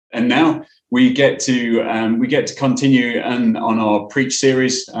And now we get to continue on our preach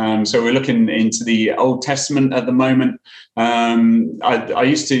series. So we're looking into the Old Testament at the moment. I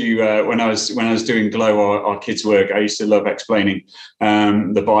used to when I was doing Glow, our kids' work, I used to love explaining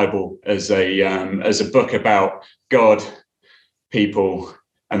the Bible as a book about God, people,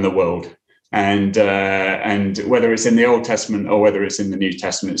 and the world. And whether it's in the Old Testament or whether it's in the New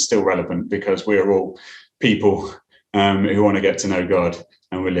Testament, it's still relevant because we're all people who want to get to know God,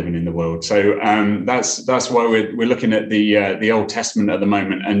 and we're living in the world. So that's why we're looking at the Old Testament at the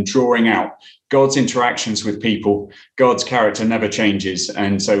moment and drawing out God's interactions with people. God's character never changes,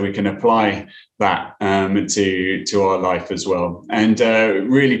 and so we can apply that to our life as well. And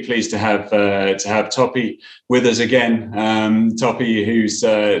really pleased to have Toppy with us again. Toppy, who's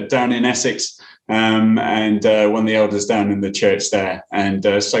down in Essex. And one of the elders down in the church there,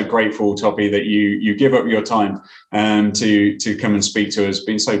 and so grateful, Toppy, that you give up your time to come and speak to us.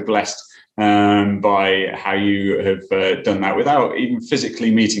 Been so blessed by how you have done that without even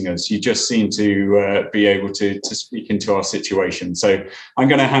physically meeting us. You just seem to be able to speak into our situation. So I'm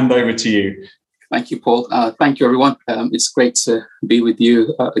going to hand over to you. Thank you, Paul. Thank you, everyone. It's great to be with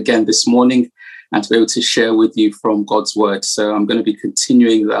you again this morning and to be able to share with you from God's word. So I'm going to be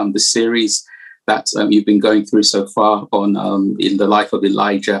continuing the series that you've been going through so far on in the life of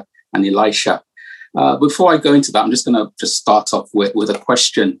Elijah and Elisha. Before I go into that, I'm just going to start off with a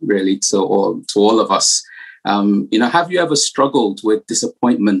question, really, to all of us. Have you ever struggled with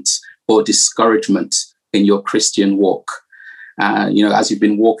disappointment or discouragement in your Christian walk? As you've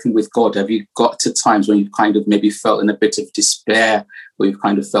been walking with God, have you got to times when you've kind of maybe felt in a bit of despair, or you've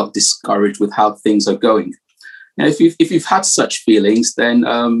kind of felt discouraged with how things are going? Now, if you've had such feelings, then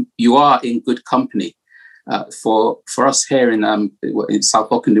you are in good company. For us here in South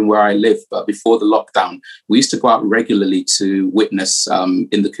Ockenden, where I live, before the lockdown, we used to go out regularly to witness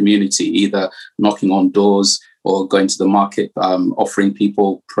in the community, either knocking on doors or going to the market, offering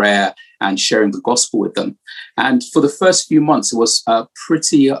people prayer and sharing the gospel with them. And for the first few months, it was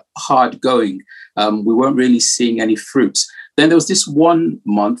pretty hard going. We weren't really seeing any fruit. Then there was this one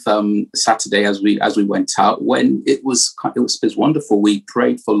month, Saturday, as we went out, when it was wonderful. We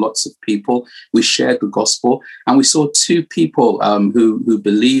prayed for lots of people. We shared the gospel, and we saw two people who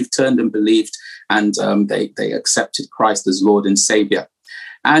turned and believed, and they accepted Christ as Lord and Savior.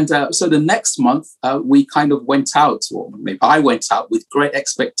 And so the next month, we kind of went out, or maybe I went out with great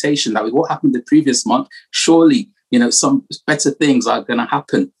expectation that with what happened the previous month, surely, some better things are going to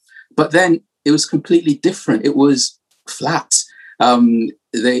happen. But then it was completely different. It was flat.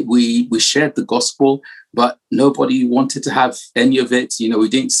 We shared the gospel, but nobody wanted to have any of it. We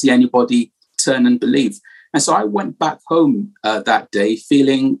didn't see anybody turn and believe. And so I went back home that day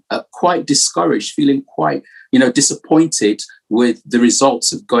feeling quite discouraged, feeling quite, disappointed with the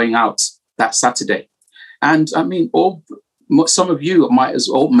results of going out that Saturday. And I mean, some of you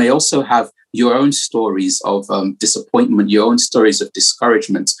may also have your own stories of disappointment, your own stories of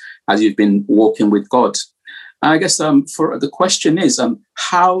discouragement as you've been walking with God. And I guess for the question is,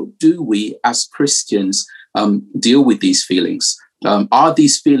 how do we as Christians deal with these feelings? Are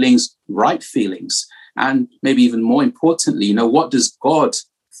these feelings right feelings? And maybe even more importantly, what does God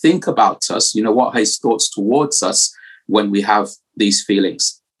think about us? What are his thoughts towards us when we have these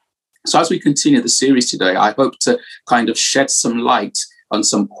feelings? So as we continue the series today, I hope to kind of shed some light on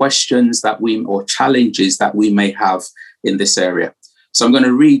some questions or challenges that we may have in this area. So I'm going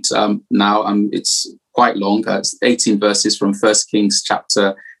to read now, it's quite long. It's 18 verses from 1 Kings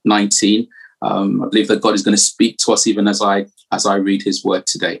chapter 19. I believe that God is going to speak to us even as I read his word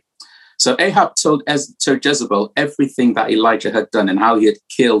today. So Ahab told Jezebel everything that Elijah had done and how he had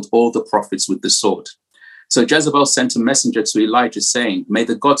killed all the prophets with the sword. So Jezebel sent a messenger to Elijah saying, "May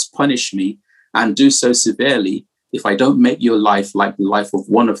the gods punish me and do so severely if I don't make your life like the life of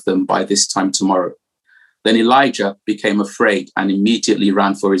one of them by this time tomorrow." Then Elijah became afraid and immediately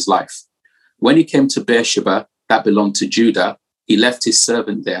ran for his life. When he came to Beersheba, that belonged to Judah, he left his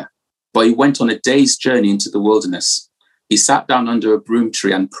servant there, but he went on a day's journey into the wilderness. He sat down under a broom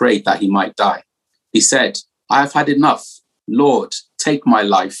tree and prayed that he might die. He said, "I have had enough. Lord, take my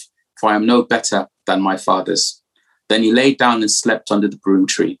life, for I am no better than my fathers." Then he lay down and slept under the broom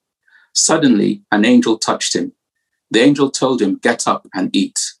tree. Suddenly, an angel touched him. The angel told him, "Get up and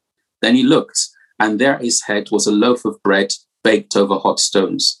eat." Then he looked, and there at his head was a loaf of bread baked over hot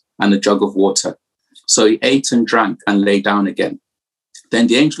stones and a jug of water. So he ate and drank and lay down again. Then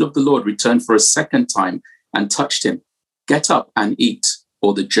the angel of the Lord returned for a second time and touched him. "Get up and eat,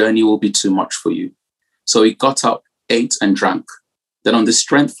 or the journey will be too much for you." So he got up, ate and drank. Then on the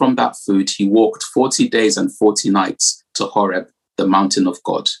strength from that food, he walked 40 days and 40 nights to Horeb, the mountain of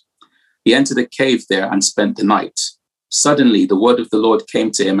God. He entered a cave there and spent the night. Suddenly, the word of the Lord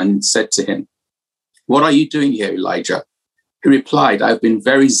came to him and said to him, "What are you doing here, Elijah?" He replied, "I've been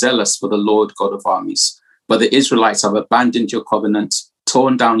very zealous for the Lord God of armies, but the Israelites have abandoned your covenant,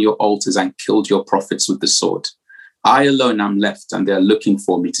 torn down your altars, and killed your prophets with the sword. I alone am left, and they are looking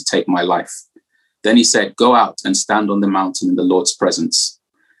for me to take my life." Then he said, "Go out and stand on the mountain in the Lord's presence."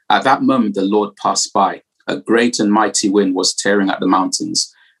 At that moment, the Lord passed by. A great and mighty wind was tearing at the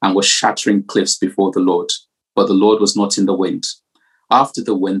mountains and was shattering cliffs before the Lord. But the Lord was not in the wind. After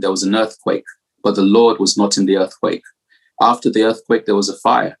the wind, there was an earthquake, but the Lord was not in the earthquake. After the earthquake, there was a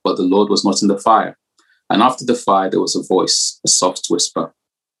fire, but the Lord was not in the fire. And after the fire, there was a voice, a soft whisper.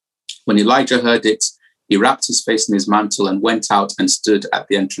 When Elijah heard it, he wrapped his face in his mantle and went out and stood at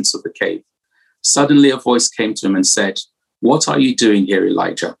the entrance of the cave. Suddenly a voice came to him and said, "What are you doing here,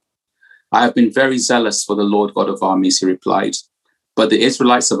 Elijah?" "I have been very zealous for the Lord God of armies," he replied. "But the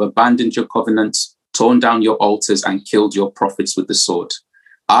Israelites have abandoned your covenant, torn down your altars, and killed your prophets with the sword.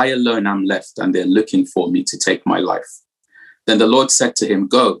 I alone am left, and they're looking for me to take my life." Then the Lord said to him,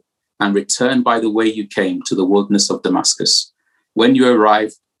 "Go and return by the way you came to the wilderness of Damascus. When you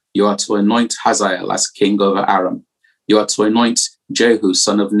arrive, you are to anoint Hazael as king over Aram. You are to anoint Jehu,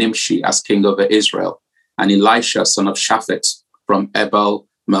 son of Nimshi, as king over Israel, and Elisha, son of Shaphat, from Abel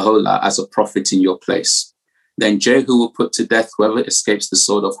Meholah, as a prophet in your place. Then Jehu will put to death whoever escapes the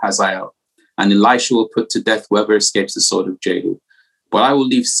sword of Hazael, and Elisha will put to death whoever escapes the sword of Jehu. But I will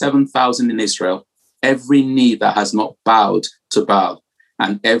leave 7,000 in Israel, every knee that has not bowed to Baal,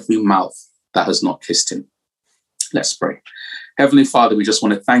 and every mouth that has not kissed him." Let's pray. Heavenly Father, we just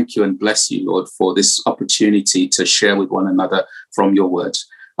want to thank you and bless you, Lord, for this opportunity to share with one another from your word.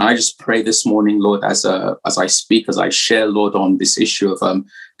 And I just pray this morning, Lord, as I speak, as I share, Lord, on this issue of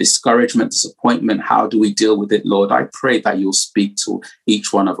discouragement, disappointment, how do we deal with it, Lord? I pray that you'll speak to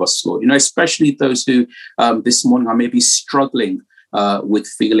each one of us, Lord. Especially those who this morning are maybe struggling with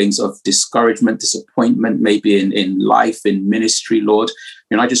feelings of discouragement, disappointment, maybe in life, in ministry, Lord.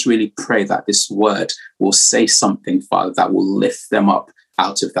 I just really pray that this word will say something, Father, that will lift them up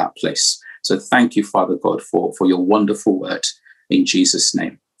out of that place. So thank you, Father God, for your wonderful word in Jesus'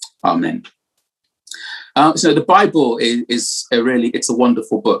 name. Amen. So the Bible is it's a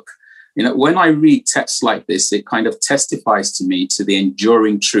wonderful book. When I read texts like this, it kind of testifies to me to the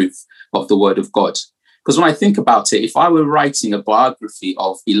enduring truth of the word of God. Because when I think about it, if I were writing a biography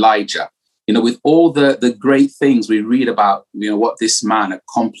of Elijah, with all the great things we read about, what this man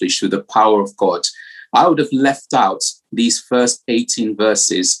accomplished through the power of God, I would have left out these first 18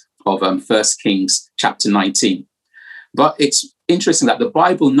 verses of 1 Kings chapter 19. But it's interesting that the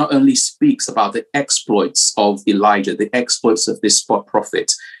Bible not only speaks about the exploits of Elijah, the exploits of this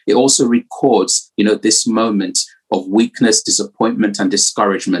prophet, it also records, this moment of weakness, disappointment, and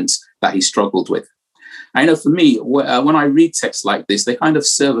discouragement that he struggled with. I know for me, when I read texts like this, they kind of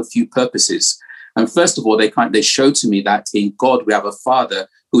serve a few purposes. And first of all, they show to me that in God, we have a Father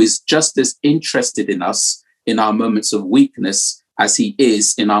who is just as interested in us in our moments of weakness as he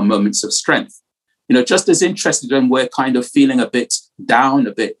is in our moments of strength. Just as interested when we're kind of feeling a bit down,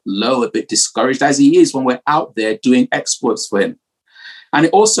 a bit low, a bit discouraged as he is when we're out there doing exploits for him. And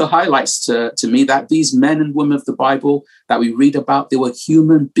it also highlights to me that these men and women of the Bible that we read about, they were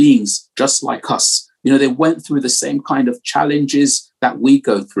human beings just like us. They went through the same kind of challenges that we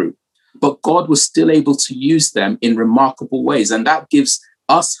go through, but God was still able to use them in remarkable ways. And that gives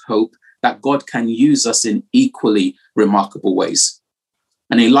us hope that God can use us in equally remarkable ways.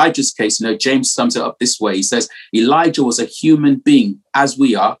 And in Elijah's case, James sums it up this way. He says, Elijah was a human being as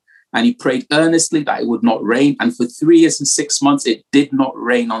we are, and he prayed earnestly that it would not rain. And for 3 years and 6 months, it did not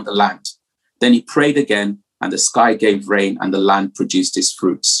rain on the land. Then he prayed again, and the sky gave rain, and the land produced its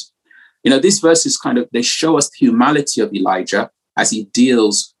fruits. These verses they show us the humanity of Elijah as he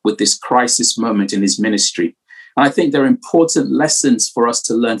deals with this crisis moment in his ministry. And I think there are important lessons for us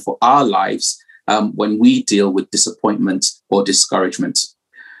to learn for our lives when we deal with disappointment or discouragement.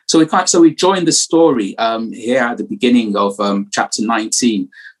 So we join the story here at the beginning of chapter 19.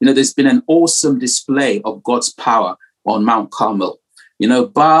 There's been an awesome display of God's power on Mount Carmel.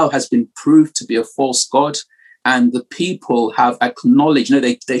 Baal has been proved to be a false god. And the people have acknowledged,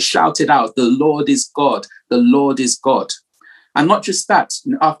 they shouted out, "The Lord is God, the Lord is God." And not just that,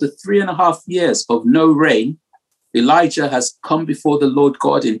 after 3.5 years of no rain, Elijah has come before the Lord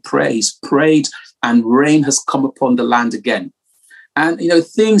God in prayer. He's prayed and rain has come upon the land again. And,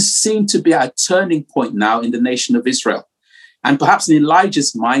 things seem to be at a turning point now in the nation of Israel. And perhaps in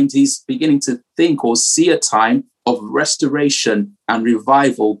Elijah's mind, he's beginning to think or see a time of restoration and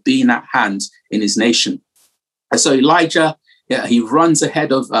revival being at hand in his nation. And so Elijah Yeah, he runs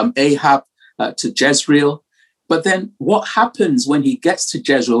ahead of Ahab to Jezreel. But then what happens when he gets to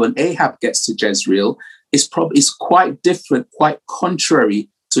Jezreel and Ahab gets to Jezreel is quite different, quite contrary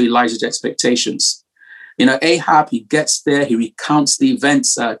to Elijah's expectations. Ahab, he gets there, he recounts the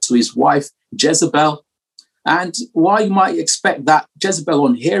events to his wife, Jezebel. And while you might expect that Jezebel,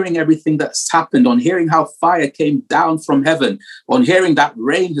 on hearing everything that's happened, on hearing how fire came down from heaven, on hearing that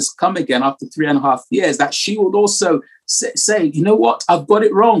rain has come again after 3.5 years, that she would also say, you know what, I've got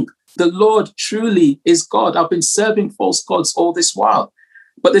it wrong. The Lord truly is God. I've been serving false gods all this while.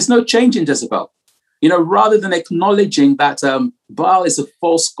 But there's no change in Jezebel. Rather than acknowledging that Baal is a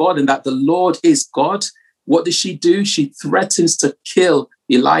false god and that the Lord is God, what does she do? She threatens to kill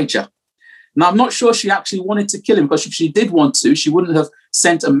Elijah. Now, I'm not sure she actually wanted to kill him, because if she did want to, she wouldn't have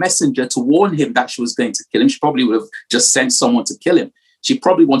sent a messenger to warn him that she was going to kill him. She probably would have just sent someone to kill him. She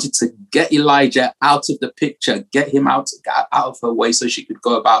probably wanted to get Elijah out of the picture, get him out of her way so she could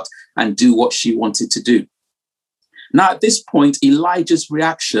go about and do what she wanted to do. Now, at this point, Elijah's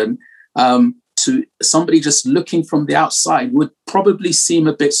reaction to somebody just looking from the outside would probably seem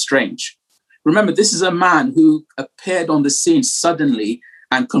a bit strange. Remember, this is a man who appeared on the scene suddenly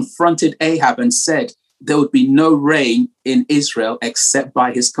and confronted Ahab and said there would be no rain in Israel except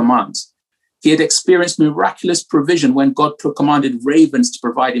by his command. He had experienced miraculous provision when God commanded ravens to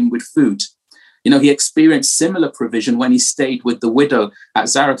provide him with food. He experienced similar provision when he stayed with the widow at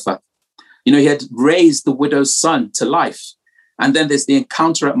Zarephath. He had raised the widow's son to life. And then there's the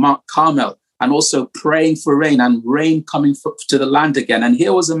encounter at Mount Carmel, and also praying for rain and rain coming to the land again. And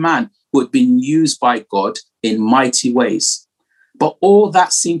here was a man who had been used by God in mighty ways. But all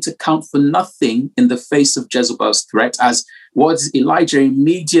that seemed to count for nothing in the face of Jezebel's threat, as Elijah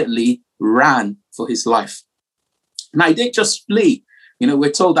immediately ran for his life. Now, he didn't just flee.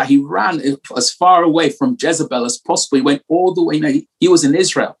 We're told that he ran as far away from Jezebel as possible. He went all the way, he was in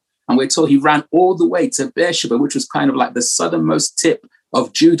Israel. And we're told he ran all the way to Beersheba, which was kind of like the southernmost tip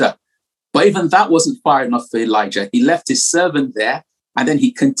of Judah. But even that wasn't far enough for Elijah. He left his servant there, and then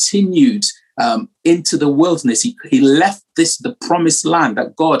he continued into the wilderness. He left the promised land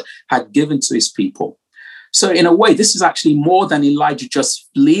that God had given to his people. So in a way, this is actually more than Elijah just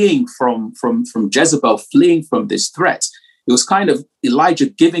fleeing from Jezebel, fleeing from this threat. It was kind of Elijah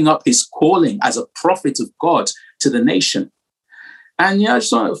giving up his calling as a prophet of God to the nation. And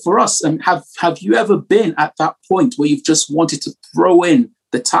for us, have you ever been at that point where you've just wanted to throw in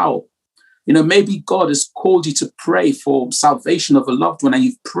the towel? Maybe God has called you to pray for salvation of a loved one, and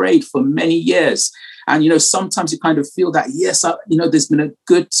you've prayed for many years. And, sometimes you kind of feel that, yes, there's been a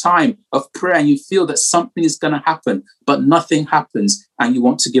good time of prayer, and you feel that something is going to happen, but nothing happens, and you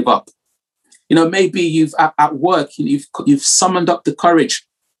want to give up. Maybe you've at work, you've summoned up the courage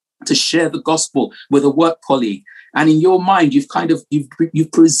to share the gospel with a work colleague. And in your mind, you've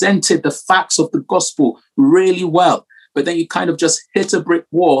presented the facts of the gospel really well. But then you kind of just hit a brick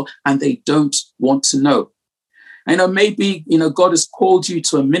wall and they don't want to know. And maybe, God has called you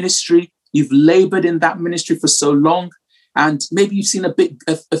to a ministry. You've labored in that ministry for so long. And maybe you've seen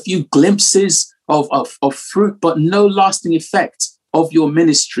a few glimpses of fruit, but no lasting effect of your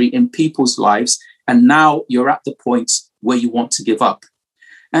ministry in people's lives. And now you're at the point where you want to give up.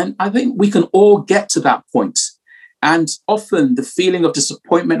 And I think we can all get to that point. And often the feeling of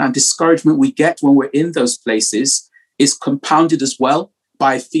disappointment and discouragement we get when we're in those places is compounded as well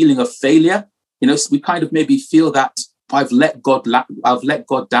by a feeling of failure. We kind of maybe feel that I've let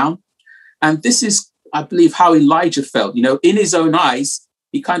God down. And this is, I believe, how Elijah felt. In his own eyes,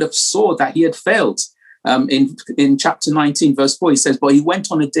 he kind of saw that he had failed. In chapter 19, verse 4, he says, but he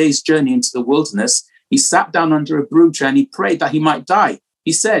went on a day's journey into the wilderness. He sat down under a broom tree and he prayed that he might die.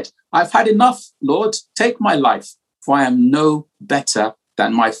 He said, I've had enough, Lord, take my life, for I am no better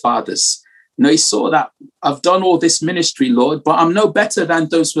than my fathers. He saw that I've done all this ministry, Lord, but I'm no better than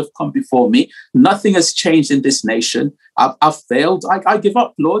those who have come before me. Nothing has changed in this nation. I've failed. I give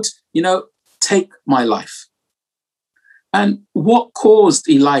up, Lord. Take my life. And what caused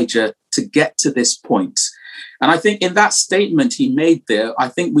Elijah to get to this point? And I think in that statement he made there, I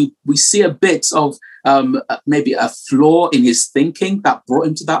think we see a bit of maybe a flaw in his thinking that brought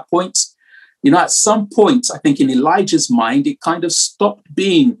him to that point. At some point, I think in Elijah's mind, it kind of stopped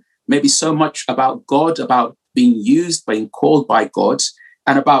being maybe so much about God, about being used, being called by God,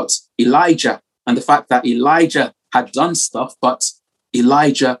 and about Elijah and the fact that Elijah had done stuff, but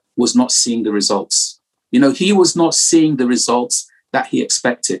Elijah was not seeing the results. He was not seeing the results that he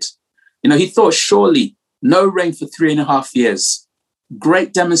expected. He thought, surely no rain for 3.5 years,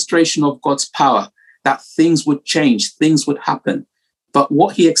 great demonstration of God's power, that things would change, things would happen. But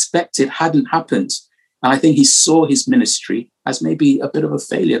what he expected hadn't happened. And I think he saw his ministry as maybe a bit of a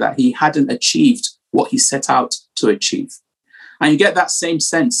failure, that he hadn't achieved what he set out to achieve. And you get that same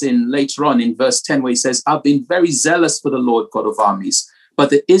sense in later on in verse 10, where he says, I've been very zealous for the Lord God of armies, but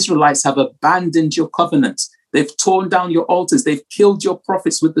the Israelites have abandoned your covenant. They've torn down your altars. They've killed your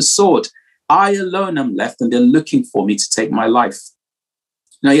prophets with the sword. I alone am left, and they're looking for me to take my life.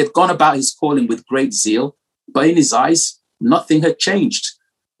 Now, he had gone about his calling with great zeal, but in his eyes, nothing had changed.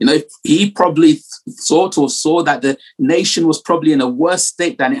 He probably thought or saw that the nation was probably in a worse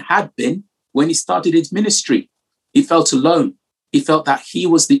state than it had been when he started his ministry. He felt alone. He felt that he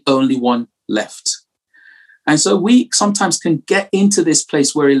was the only one left. And so we sometimes can get into this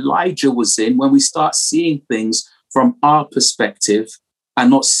place where Elijah was in, when we start seeing things from our perspective and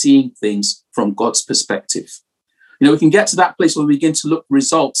not seeing things from God's perspective. We can get to that place where we begin to look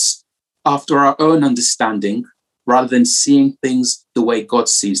results after our own understanding rather than seeing things the way God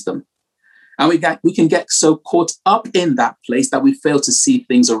sees them. And we can get so caught up in that place that we fail to see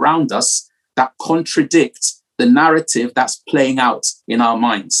things around us that contradict the narrative that's playing out in our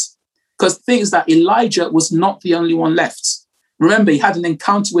minds. Because the thing is that Elijah was not the only one left. Remember, he had an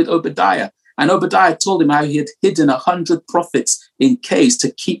encounter with Obadiah, and Obadiah told him how he had hidden 100 prophets in caves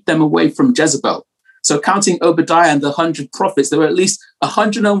to keep them away from Jezebel. So counting Obadiah and the 100 prophets, there were at least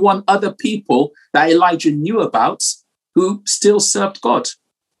 101 other people that Elijah knew about who still served God.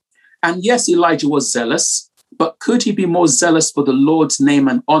 And yes, Elijah was zealous, but could he be more zealous for the Lord's name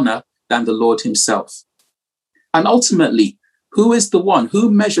and honor than the Lord himself? And ultimately, who is the one who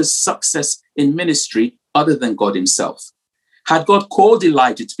measures success in ministry other than God himself? Had God called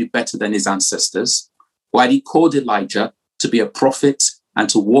Elijah to be better than his ancestors? Or had he called Elijah to be a prophet and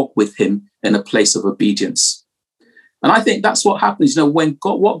to walk with him in a place of obedience? And I think that's what happens, when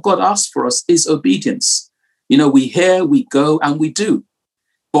what God asks for us is obedience. We hear, we go, and we do.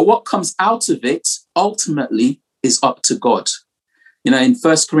 But what comes out of it ultimately is up to God. In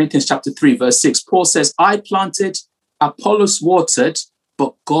 1 Corinthians chapter 3, verse 6, Paul says, I planted, Apollos watered,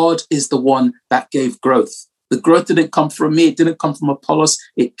 but God is the one that gave growth. The growth didn't come from me. It didn't come from Apollos.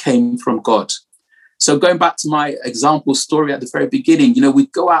 It came from God. So going back to my example story at the very beginning, we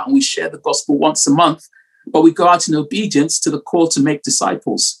go out and we share the gospel once a month, but we go out in obedience to the call to make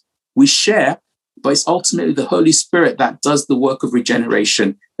disciples. We share, but it's ultimately the Holy Spirit that does the work of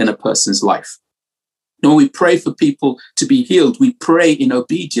regeneration in a person's life. When we pray for people to be healed, we pray in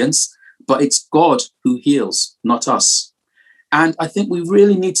obedience, but it's God who heals, not us. And I think we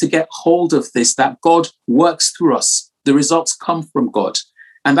really need to get hold of this, that God works through us. The results come from God.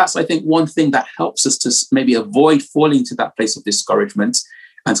 And that's, I think, one thing that helps us to maybe avoid falling into that place of discouragement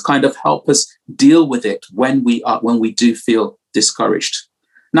and to kind of help us deal with it when we do feel discouraged.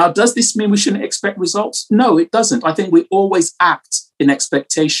 Now, does this mean we shouldn't expect results? No, it doesn't. I think we always act in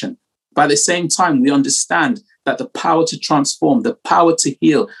expectation. But at the same time, we understand that the power to transform, the power to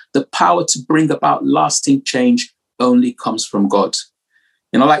heal, the power to bring about lasting change only comes from God.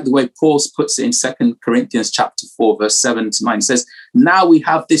 Like the way Paul puts it in 2 Corinthians chapter 4, verse 7 to 9, it says, now we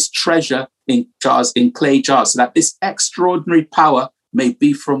have this treasure in jars, in clay jars, so that this extraordinary power may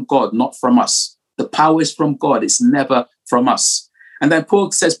be from God, not from us. The power is from God. It's never from us. And then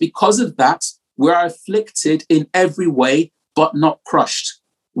Paul says, because of that, we are afflicted in every way, but not crushed.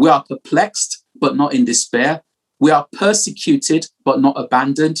 We are perplexed, but not in despair. We are persecuted, but not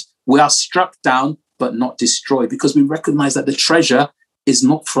abandoned. We are struck down, but not destroyed, because we recognize that the treasure is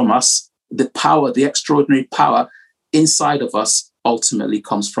not from us. The power, the extraordinary power inside of us ultimately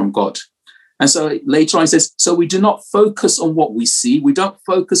comes from God. And so later on, he says, so we do not focus on what we see. We don't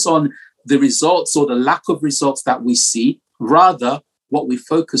focus on the results or the lack of results that we see. Rather, what we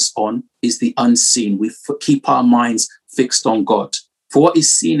focus on is the unseen. We keep our minds fixed on God. For what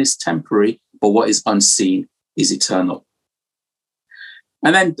is seen is temporary, but what is unseen is eternal.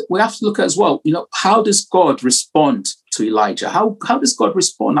 And then we have to look at as well, how does God respond to Elijah? How does God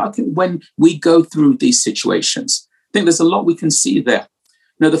respond when we go through these situations? I think there's a lot we can see there.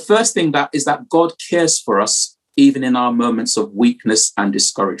 The first thing is that God cares for us, even in our moments of weakness and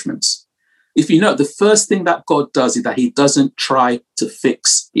discouragements. If the first thing that God does is that he doesn't try to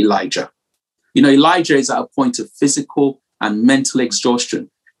fix Elijah. Elijah is at a point of physical and mental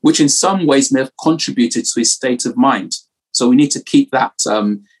exhaustion, which in some ways may have contributed to his state of mind. So we need to keep that.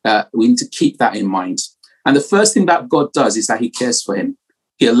 In mind. And the first thing that God does is that he cares for him.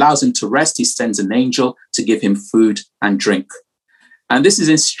 He allows him to rest. He sends an angel to give him food and drink. And this is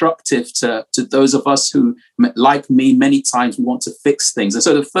instructive to those of us who, like me, many times we want to fix things. And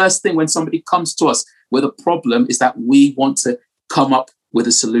so the first thing when somebody comes to us with a problem is that we want to come up with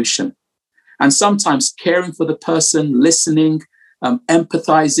a solution. And sometimes caring for the person, listening,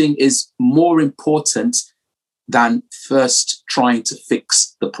 empathizing is more important than first trying to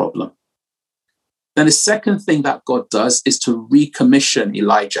fix the problem. Then the second thing that God does is to recommission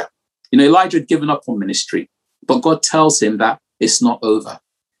Elijah. Elijah had given up on ministry, but God tells him that it's not over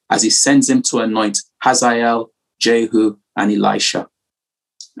as he sends him to anoint Hazael, Jehu, and Elisha.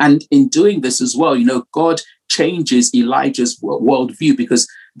 And in doing this as well, God changes Elijah's worldview, because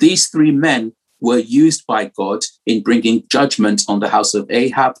these three men were used by God in bringing judgment on the house of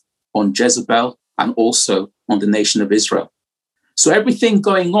Ahab, on Jezebel, and also on the nation of Israel. So everything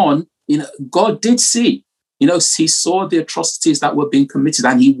going on, God did see, he saw the atrocities that were being committed,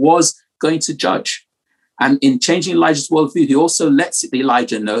 and he was going to judge. And in changing Elijah's worldview, he also lets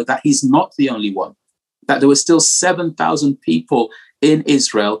Elijah know that he's not the only one, that there were still 7,000 people in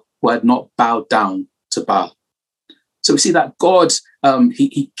Israel who had not bowed down to Baal. So we see that God,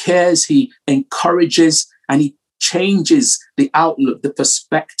 he cares, he encourages, and he changes the outlook, the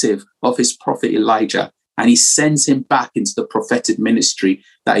perspective of his prophet Elijah, and he sends him back into the prophetic ministry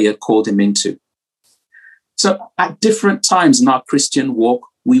that he had called him into. So at different times in our Christian walk,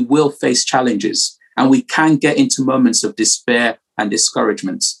 we will face challenges, and we can get into moments of despair and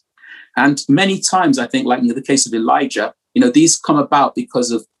discouragement. And many times, I think, like in the case of Elijah, these come about because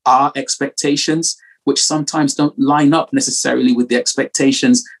of our expectations, which sometimes don't line up necessarily with the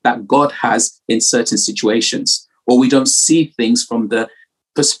expectations that God has in certain situations, or we don't see things from the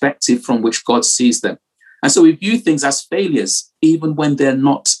perspective from which God sees them. And so we view things as failures, even when they're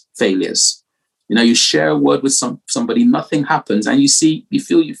not failures. You share a word with somebody, nothing happens, and you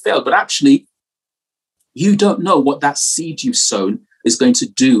feel you failed, but actually you don't know what that seed you've sown is going to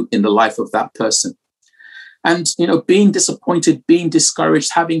do in the life of that person. And, being disappointed, being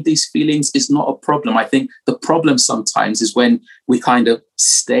discouraged, having these feelings is not a problem. I think the problem sometimes is when we kind of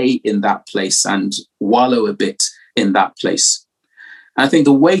stay in that place and wallow a bit in that place. And I think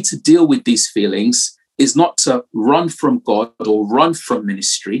the way to deal with these feelings is not to run from God or run from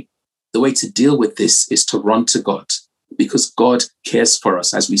ministry. The way to deal with this is to run to God, because God cares for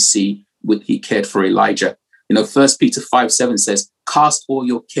us, as we see he cared for Elijah. 1 Peter 5:7 says, cast all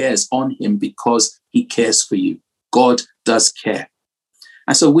your cares on him because he cares for you. God does care.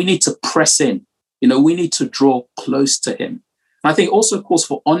 And so we need to press in. We need to draw close to him. And I think also calls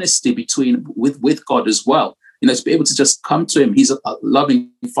for honesty with God as well. To be able to just come to him. He's a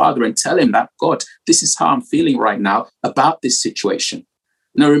loving father, and tell him that, God, this is how I'm feeling right now about this situation.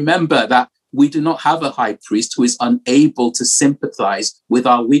 Remember that we do not have a high priest who is unable to sympathize with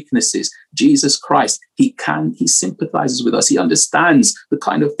our weaknesses. Jesus Christ, he sympathizes with us. He understands the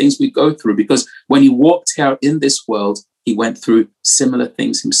kind of things we go through, because when he walked here in this world, he went through similar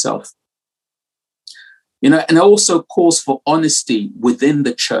things himself. And it also calls for honesty within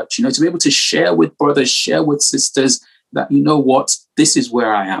the church, to be able to share with brothers, share with sisters that, what, this is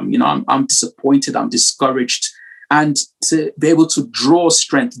where I am. I'm disappointed, I'm discouraged, and to be able to draw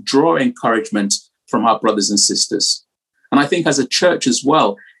strength, draw encouragement from our brothers and sisters. And I think as a church as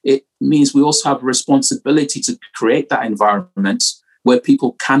well, it means we also have a responsibility to create that environment where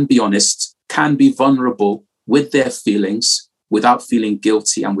people can be honest, can be vulnerable with their feelings without feeling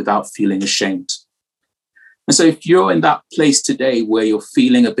guilty and without feeling ashamed. And so if you're in that place today where you're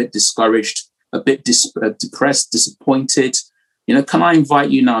feeling a bit discouraged, a bit depressed, disappointed, can I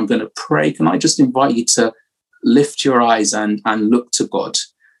invite you now? I'm going to pray. Can I just invite you to lift your eyes and look to God?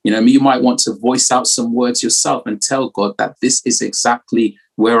 You might want to voice out some words yourself and tell God that this is exactly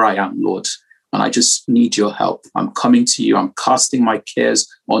where I am, Lord, and I just need your help. I'm coming to you. I'm casting my cares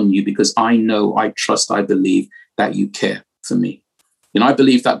on you because I know, I trust, I believe that you care for me. I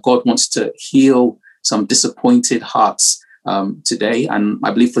believe that God wants to heal some disappointed hearts today. And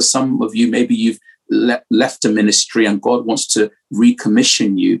I believe for some of you, maybe you've left a ministry and God wants to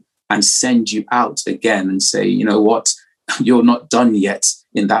recommission you and send you out again and say, what, you're not done yet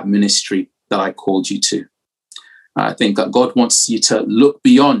in that ministry that I called you to. I think that God wants you to look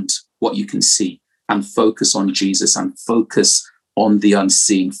beyond what you can see and focus on Jesus and focus on the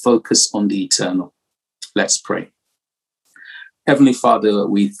unseen, focus on the eternal. Let's pray. Heavenly Father,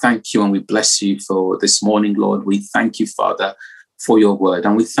 we thank you and we bless you for this morning, Lord. We thank you, Father, for your word.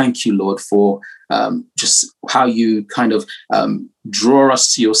 And we thank you, Lord, for just how you kind of draw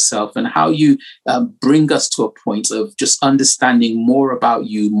us to yourself and how you bring us to a point of just understanding more about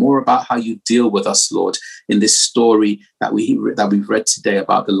you, more about how you deal with us, Lord, in this story that we've read today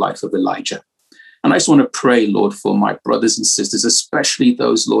about the life of Elijah. And I just want to pray, Lord, for my brothers and sisters, especially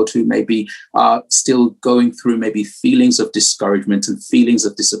those, Lord, who maybe are still going through maybe feelings of discouragement and feelings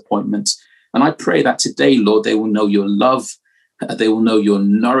of disappointment. And I pray that today, Lord, they will know your love, they will know your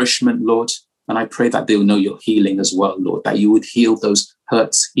nourishment, Lord. And I pray that they'll know your healing as well, Lord, that you would heal those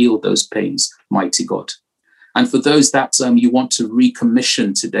hurts, heal those pains, mighty God. And for those that you want to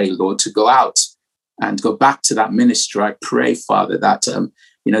recommission today, Lord, to go out and go back to that ministry, I pray, Father, that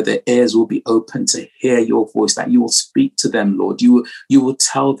their ears will be open to hear your voice, that you will speak to them, Lord. You will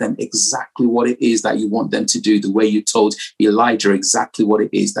tell them exactly what it is that you want them to do, the way you told Elijah exactly what it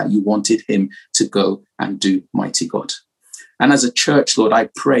is that you wanted him to go and do, mighty God. And as a church, Lord, I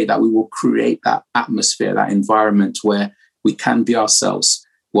pray that we will create that atmosphere, that environment where we can be ourselves,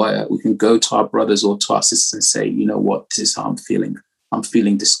 where we can go to our brothers or to our sisters and say, you know what, this is how I'm feeling. I'm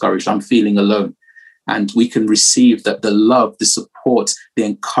feeling discouraged. I'm feeling alone. And we can receive the love, the support, the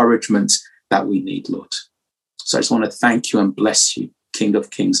encouragement that we need, Lord. So I just want to thank you and bless you, King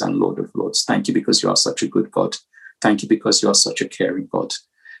of Kings and Lord of Lords. Thank you because you are such a good God. Thank you because you are such a caring God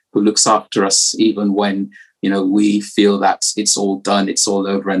who looks after us even when, we feel that it's all done, it's all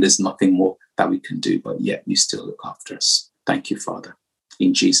over, and there's nothing more that we can do, but yet you still look after us. Thank you, Father.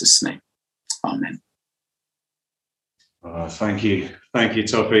 In Jesus' name, amen. Thank you,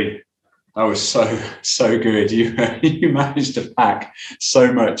 Toppy. That was so good. You managed to pack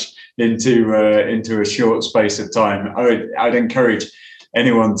so much into a short space of time. I'd encourage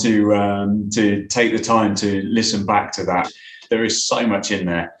anyone to take the time to listen back to that. There is so much in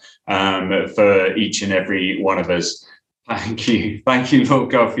there for each and every one of us. Thank you,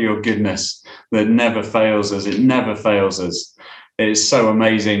 Lord God, for your goodness that never fails us. It never fails us. It's so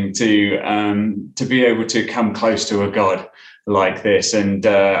amazing to be able to come close to a God like this, and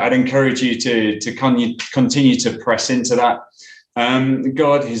I'd encourage you to continue to press into that.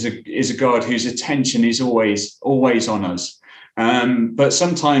 God is a God whose attention is always on us. But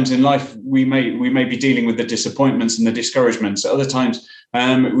sometimes in life we may be dealing with the disappointments and the discouragements. Other times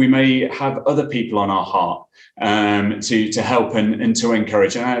we may have other people on our heart to help and to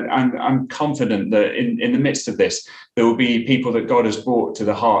encourage. And I'm confident that in the midst of this, there will be people that God has brought to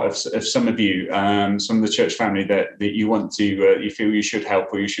the heart of some of you, some of the church family that you want to, you feel you should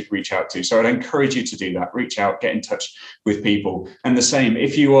help or you should reach out to. So I'd encourage you to do that. Reach out, get in touch with people. And the same,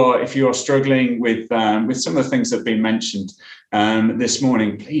 if you are struggling with some of the things that have been mentioned this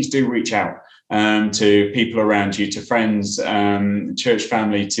morning, please do reach out to people around you, to friends, church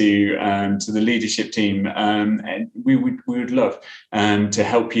family, to the leadership team. And we would love to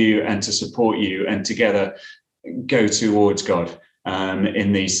help you and to support you, and together go towards God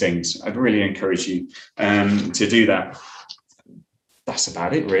in these things. I'd really encourage you to do that. That's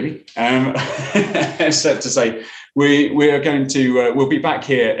about it, really. Except to say, we are going to we'll be back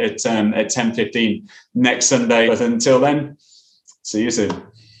here at 10:15 next Sunday. But until then, see you soon.